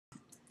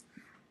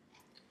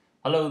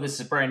Hello, this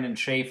is Brandon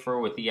Schaefer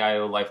with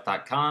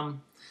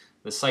EIOLife.com,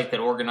 the site that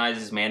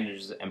organizes,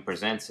 manages, and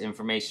presents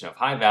information of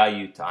high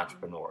value to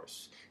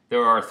entrepreneurs.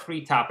 There are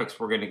three topics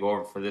we're going to go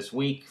over for this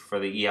week for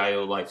the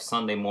EIO Life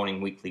Sunday morning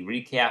weekly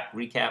recap,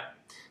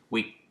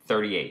 week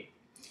 38.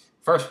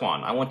 First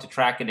one, I want to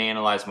track and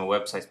analyze my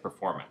website's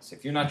performance.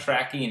 If you're not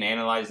tracking and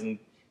analyzing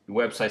your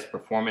website's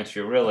performance,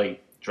 you're really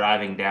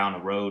driving down a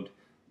road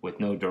with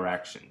no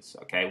directions.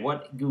 Okay,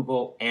 what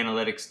Google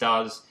Analytics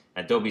does,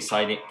 Adobe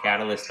Site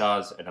Catalyst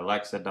does, and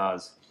Alexa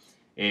does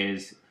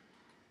is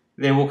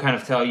they will kind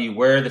of tell you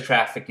where the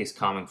traffic is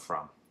coming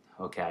from.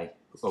 Okay,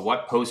 so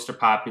what posts are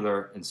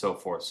popular and so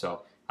forth.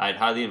 So I'd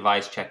highly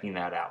advise checking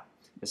that out.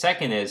 The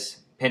second is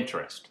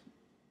Pinterest.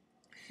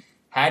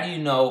 How do you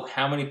know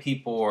how many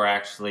people are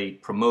actually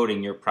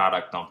promoting your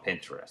product on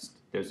Pinterest?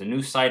 There's a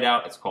new site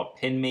out. It's called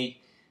PinMe.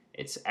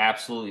 It's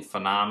absolutely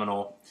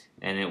phenomenal,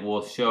 and it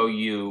will show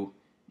you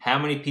how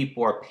many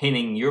people are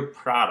pinning your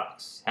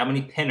products, how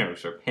many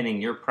pinners are pinning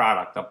your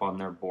product up on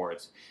their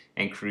boards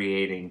and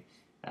creating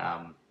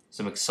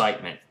some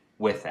excitement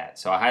with that.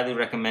 So I highly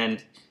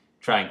recommend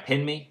trying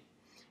PinMe.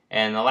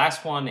 And the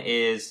last one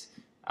is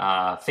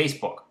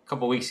Facebook. A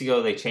couple weeks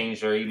ago, they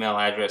changed their email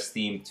address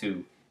theme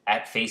to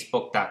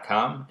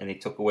 @facebook.com, and they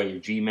took away your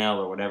Gmail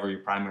or whatever your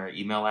primary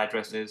email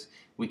address is.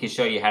 We can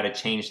show you how to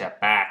change that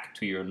back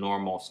to your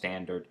normal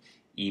standard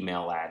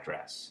email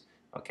address.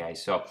 Okay,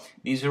 so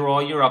these are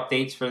all your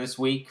updates for this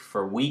week,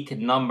 for week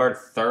number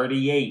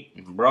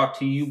 38, brought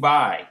to you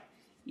by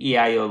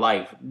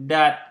EIOLife.com.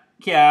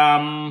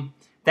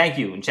 Thank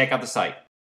you, and check out the site.